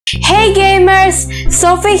Hey gamers,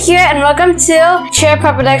 Sophie here and welcome to Chair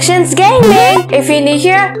Productions Gaming. If you're new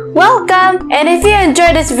here, welcome. And if you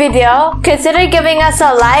enjoyed this video, consider giving us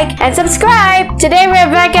a like and subscribe. Today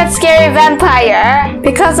we're back at Scary Vampire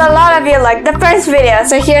because a lot of you liked the first video,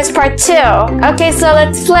 so here's part 2. Okay, so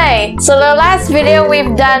let's play. So the last video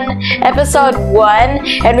we've done episode 1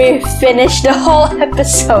 and we finished the whole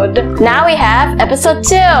episode. Now we have episode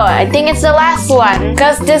 2. I think it's the last one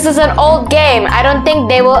because this is an old game. I don't think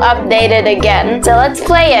they will update it again. So let's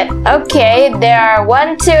play it. Okay, there are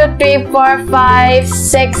 1, 2, 3, 4, 5,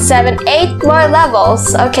 6, 7, 8 more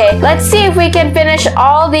levels. Okay, let's see if we can finish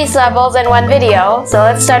all these levels in one video. So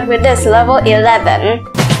let's start with this, level 11.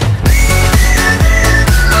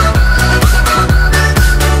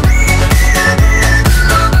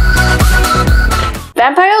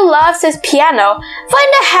 Vampire loves his piano.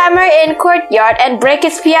 Find a hammer in courtyard and break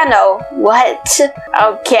his piano. What?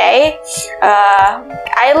 Okay.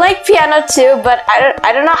 I like piano too, but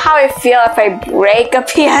I don't know how I feel if I break a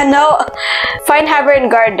piano. Find hammer in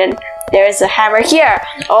garden. There's a hammer here.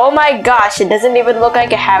 Oh my gosh, it doesn't even look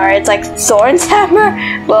like a hammer. It's like Soren's hammer.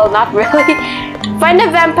 Well, not really. Find the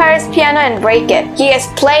vampire's piano and break it. He is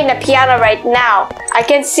playing the piano right now. I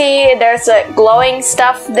can see there's a glowing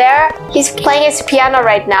stuff there. He's playing his piano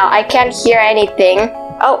right now. I can't hear anything.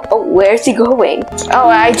 Oh, where's he going? Oh,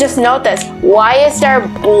 I just noticed. Why is there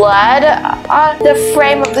blood on the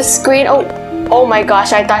frame of the screen? Oh my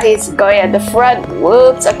gosh, I thought he's going at the front.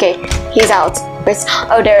 Whoops. Okay, he's out.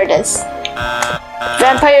 Oh, there it is.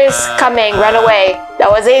 Vampire's coming. Run away. That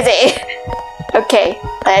was easy. Okay,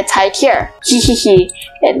 let's hide here.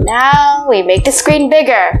 And now we make the screen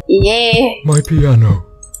bigger. Yay. My piano.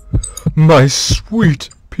 My sweet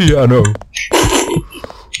piano.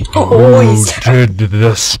 Who did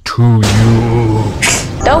this to you?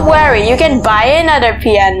 Don't worry, you can buy another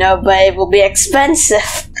piano, but it will be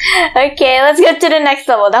expensive. Okay, let's get to the next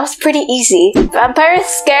level. That was pretty easy. Vampire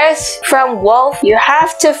scares from wolf. You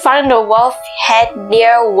have to find the wolf head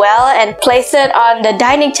near well and place it on the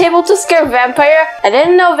dining table to scare vampire. I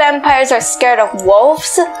didn't know vampires are scared of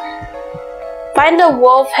wolves. Find the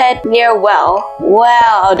wolf head near well.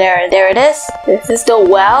 Well, there it is. This is the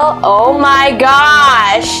well. Oh my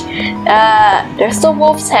gosh! There's the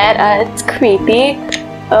wolf's head. It's creepy.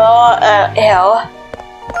 Ew.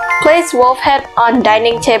 Place wolf head on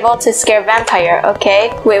dining table to scare vampire. Okay.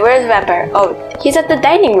 Wait, where's vampire? Oh, he's at the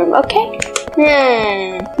dining room. Okay.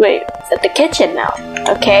 Wait, it's at the kitchen now.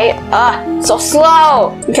 Okay. So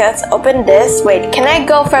slow. Okay, let's open this. Wait, can I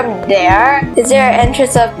go from there? Is there an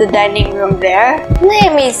entrance of the dining room there?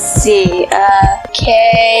 Let me see.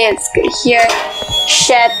 Okay, let's go here.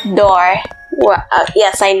 Shed door. Well,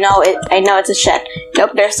 yes, I know it. I know it's a shed.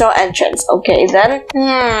 Nope, there's no entrance. Okay, then.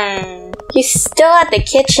 He's still at the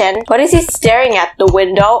kitchen. What is he staring at? The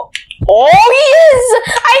window? Oh, he is!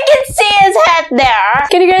 I can see his head there.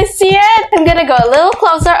 Can you guys see it? I'm gonna go a little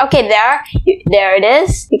closer. Okay, there it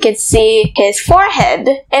is. You can see his forehead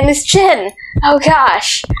and his chin. Oh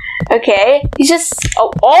gosh. Okay, he's just.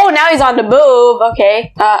 Oh, now he's on the move.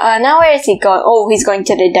 Okay. Now where is he going? Oh, he's going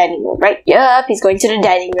to the dining room, right? Yup, he's going to the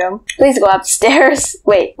dining room. Please go upstairs.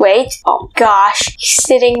 Wait. Oh gosh, he's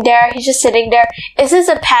sitting there. He's just sitting there. Is this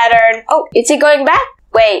a pattern? Oh, is he going back?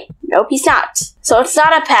 Wait, nope, he's not. So it's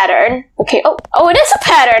not a pattern. Okay. Oh, it is a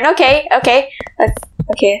pattern. Okay. Okay.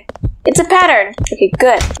 It's a pattern. Okay,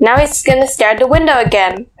 good. Now he's gonna stare at the window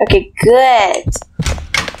again. Okay, good.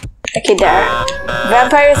 Okay, there.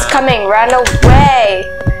 Vampire is coming. Run away.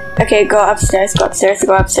 Okay, go upstairs.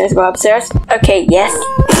 Okay, yes.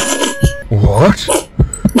 What?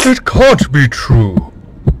 It can't be true.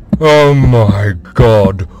 Oh my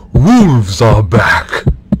god. Wolves are back.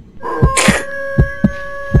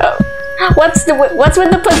 What's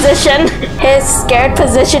with the position? His scared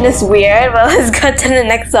position is weird. Well, let's go to the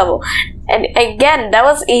next level. And again, that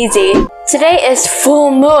was easy. Today is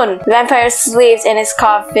full moon. Vampire sleeps in his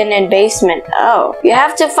coffin in basement. Oh. You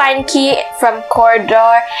have to find key from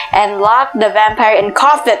corridor and lock the vampire in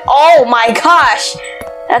coffin. Oh my gosh!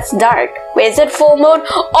 That's dark. Wait, is it full moon?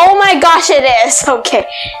 Oh my gosh, it is! Okay.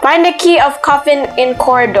 Find the key of coffin in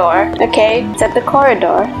corridor. Okay, it's at the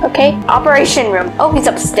corridor. Okay. Operation room. Oh, he's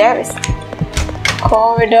upstairs.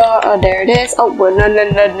 Corridor. Oh, there it is. Oh, no.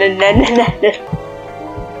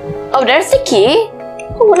 Oh, there's the key.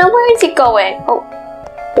 Oh, now where is he going? Oh,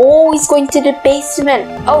 he's going to the basement.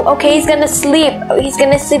 Oh, okay, he's gonna sleep. Oh, he's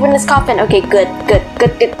gonna sleep in his coffin. Okay, good.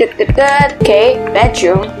 Okay,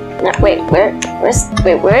 bedroom. No, wait, where's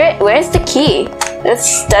the key? There's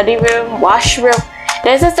study room, washroom.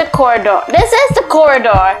 This is the corridor.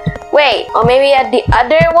 Wait, or maybe at the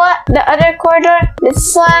other corridor?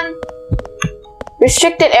 This one?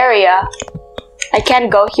 Restricted area. I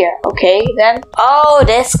can't go here. Okay, then. Oh,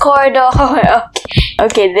 this corridor.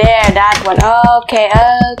 Okay, there, that one.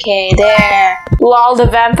 Okay, there. Lol, the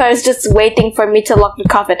vampire is just waiting for me to lock the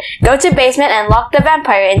coffin. Go to basement and lock the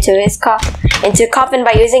vampire into his coffin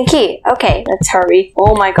by using key. Okay, let's hurry.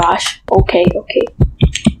 Oh my gosh. Okay.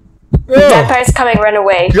 The vampire's coming, run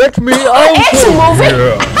away. Get me out It's of moving.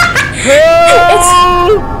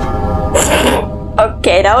 here!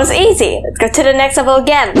 Okay, that was easy. Let's go to the next level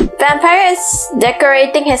again. Vampire is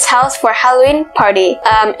decorating his house for Halloween party.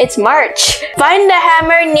 It's March. Find the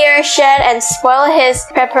hammer near shed and spoil his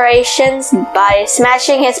preparations by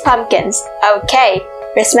smashing his pumpkins. Okay,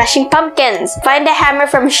 we're smashing pumpkins. Find the hammer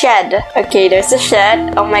from shed. Okay, there's a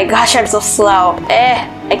shed. Oh my gosh, I'm so slow.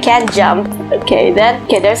 I can't jump. Okay, then.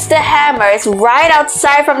 Okay, there's the hammer. It's right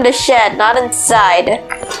outside from the shed, not inside.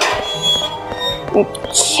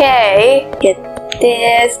 Okay, get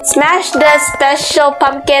this. Smash the special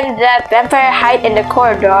pumpkin that vampire hide in the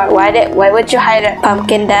corridor. Why would you hide a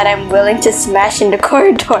pumpkin that I'm willing to smash in the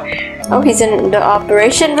corridor? Oh, he's in the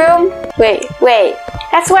operation room? Wait.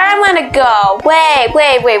 That's where I want to go.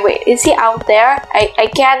 Wait. Is he out there? I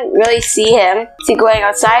can't really see him. Is he going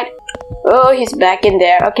outside? Oh, he's back in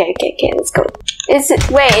there. Okay, let's go.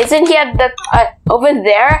 Isn't he at the over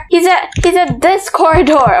there? He's at this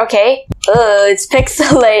corridor. Okay. It's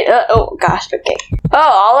pixelated. Oh gosh. Okay. Oh,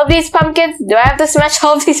 all of these pumpkins. Do I have to smash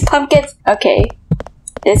all of these pumpkins? Okay.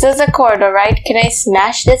 This is a corridor, right? Can I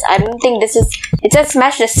smash this? I don't think this is. It says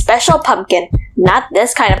smash the special pumpkin, not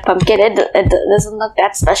this kind of pumpkin. It doesn't look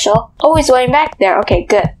that special. Oh, he's going back there. Okay,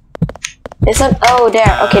 good. This one. Oh,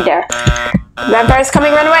 there. Okay, there. Vampire's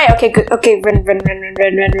coming, run away! Okay, good. Okay, run.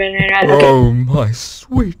 Okay. Oh, my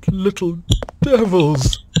sweet little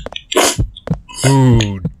devils.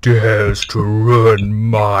 Who dares to ruin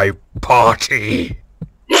my party?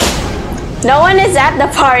 No one is at the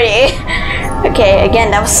party. Okay,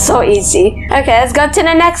 again, that was so easy. Okay, let's go to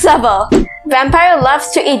the next level. Vampire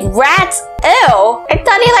loves to eat rats. Ew! I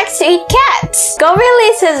thought he likes to eat cats. Go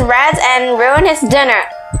release his rats and ruin his dinner.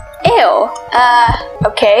 Ew.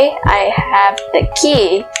 Okay, I have the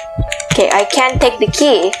key. Okay, I can't take the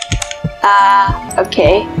key.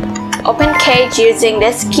 Okay. Open cage using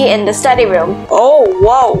this key in the study room. Oh,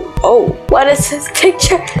 whoa. Oh, what is this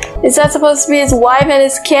picture? Is that supposed to be his wife and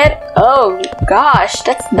his kid? Oh, gosh,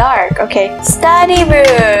 that's dark. Okay, study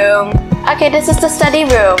room. Okay, this is the study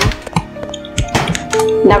room.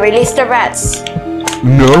 Now release the rats.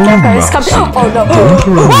 No, Master. Oh, no.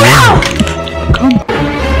 Wow! Come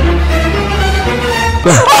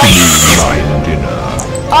back to me, my dinner.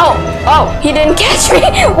 Oh, he didn't catch me.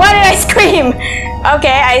 Why did I scream?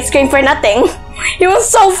 Okay, I screamed for nothing. He was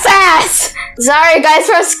so fast. Sorry guys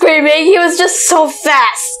for screaming. He was just so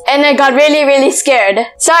fast. And I got really scared.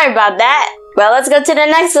 Sorry about that. Well, let's go to the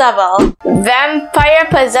next level. Vampire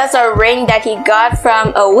possessed a ring that he got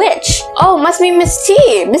from a witch. Oh, must be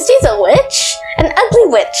Misty. Misty's a witch? An ugly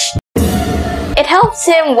witch. It helps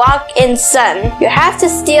him walk in sun. You have to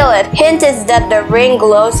steal it. Hint is that the ring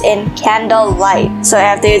glows in candlelight. So I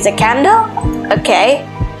have to use a candle? Okay.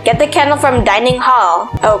 Get the candle from dining hall.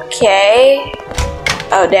 Okay.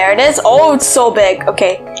 Oh, there it is. Oh, it's so big.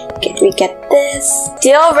 Okay. Can we get this?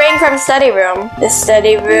 Steal ring from study room. The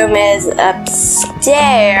study room is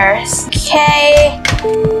upstairs. Okay.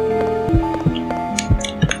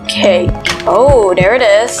 Okay. Oh, there it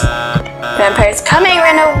is. Vampire's coming,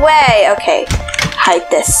 run away. Okay. Hide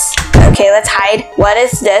this. Okay, let's hide. What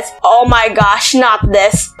is this? Oh my gosh, not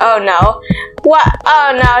this. Oh no. What?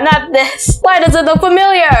 Oh no, not this. Why does it look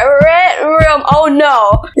familiar? Red room. Oh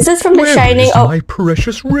no. Is this from The Shining? Where is my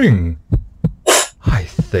precious ring? I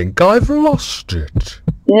think I've lost it.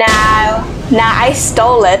 Nah, I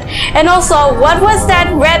stole it. And also, what was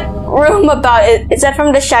that red room about? Is that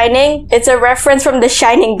from The Shining? It's a reference from The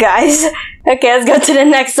Shining, guys. Okay, let's go to the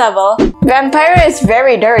next level. Vampire is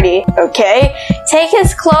very dirty. Okay. Take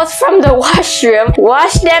his clothes from the washroom,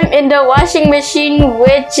 wash them in the washing machine,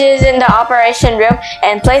 which is in the operation room,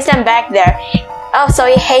 and place them back there. Oh, so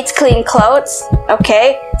he hates clean clothes?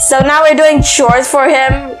 Okay. So now we're doing chores for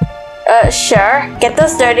him? Sure. Get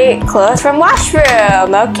those dirty clothes from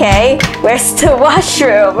washroom. Okay. Where's the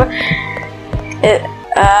washroom? Okay.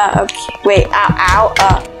 Wait.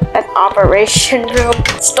 An operation room.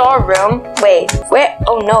 Storeroom. Wait. Where?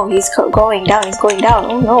 Oh no, he's going down. He's going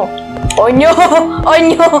down. Oh no. Oh no. Oh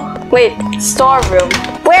no. Wait. Storeroom.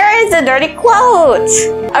 Where is the dirty clothes?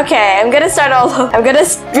 Okay, I'm gonna start all over. I'm gonna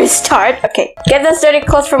restart. Okay. Get those dirty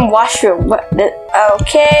clothes from washroom.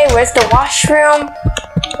 Okay, where's the washroom?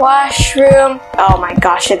 Washroom. Oh my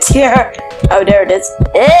gosh, it's here. Oh, there it is.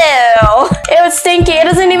 Ew. It was stinky. It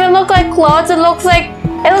doesn't even look like clothes. It looks like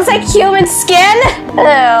human skin.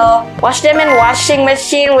 Ew. Wash them in washing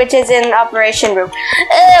machine, which is in operation room.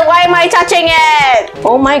 Ew, why am I touching it?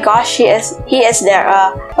 Oh my gosh, he is there.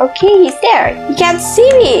 Okay, he's there. He can't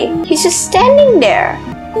see me. He's just standing there.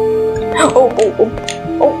 Oh,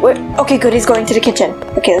 wait. Okay, good. He's going to the kitchen.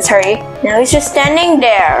 Okay, let's hurry. Now he's just standing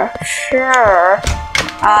there. Sure.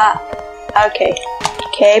 Okay.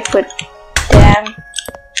 Okay, put them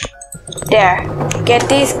there. Get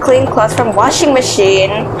these clean clothes from washing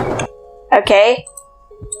machine. Okay.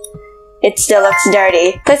 It still looks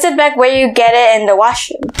dirty. Place it back where you get it in the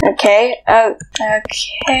washroom. Okay.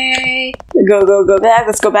 Okay. Go back.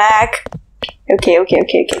 Let's go back. Okay.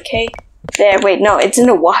 There. Wait, no, it's in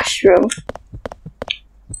the washroom.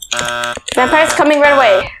 Vampire's coming right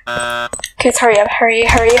away. Okay, let's hurry up.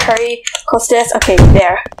 Hurry. Close this. Okay,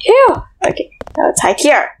 there. Phew. Okay, now let's hide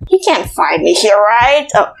here. He can't find me here, right?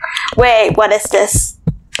 Oh, wait, what is this?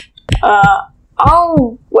 Oh,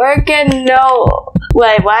 no.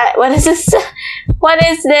 Wait, what is this? What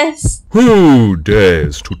is this? Who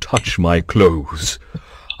dares to touch my clothes?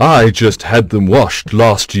 I just had them washed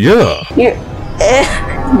last year.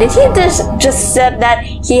 Did he just said that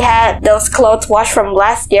he had those clothes washed from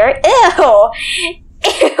last year? Ew.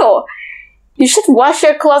 You should wash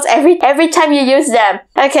your clothes every time you use them.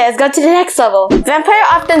 Okay, let's go to the next level. Vampire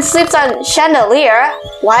often sleeps on chandelier.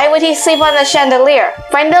 Why would he sleep on a chandelier?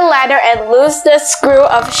 Find the ladder and loose the screw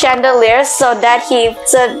of chandelier so that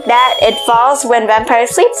it falls when vampire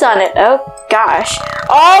sleeps on it. Oh gosh.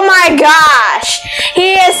 Oh my gosh!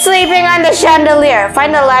 He is sleeping on the chandelier.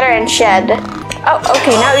 Find the ladder and shed. Oh,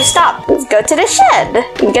 okay, now we stop. Let's go to the shed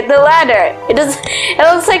and get the ladder. It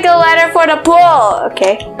looks like a ladder for the pool.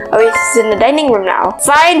 Okay. Oh, he's in the dining room now.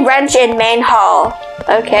 Find wrench in main hall.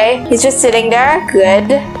 Okay, he's just sitting there. Good.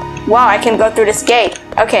 Wow, I can go through this gate.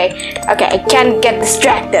 Okay, I can't get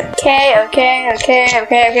distracted. Okay.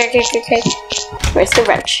 Where's the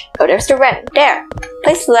wrench? Oh, there's the wrench. There.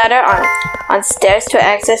 Place the ladder on stairs to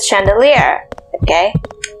access chandelier. Okay,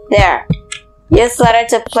 there. Use ladder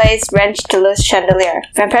to place wrench to loose chandelier.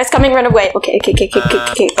 Vampire's coming, run away. Okay.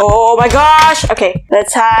 Oh my gosh. Okay,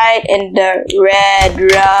 let's hide in the red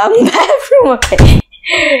room bathroom. Okay.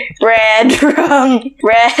 Red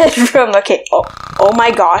room. Okay. Oh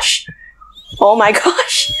my gosh.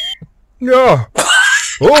 Yeah.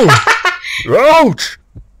 Oh. Ouch.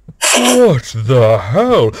 What the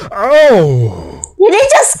hell? Ow. You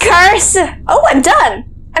didn't just curse. Oh, I'm done.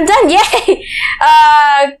 Yay.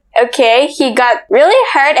 Okay, he got really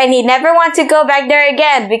hurt and he never wants to go back there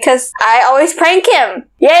again because I always prank him.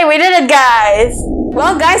 Yay, we did it, guys.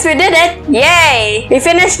 Well, guys, we did it. Yay! We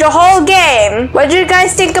finished the whole game. What do you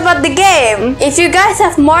guys think about the game? If you guys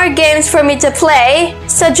have more games for me to play,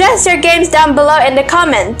 suggest your games down below in the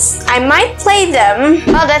comments. I might play them.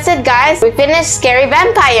 Well, that's it, guys. We finished Scary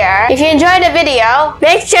Vampire. If you enjoyed the video,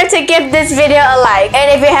 make sure to give this video a like.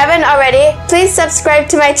 And if you haven't already, please subscribe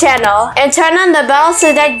to my channel and turn on the bell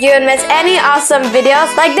so that you don't miss any awesome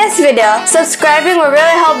videos like this video. Subscribing will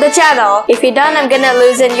really help the channel. If you don't, I'm gonna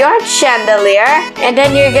loosen your chandelier. And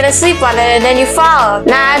then you're gonna sleep on it and then you fall.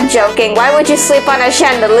 Nah, I'm joking. Why would you sleep on a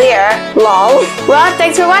chandelier? Lol. Well,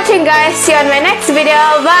 thanks for watching, guys. See you on my next video.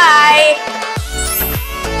 Bye!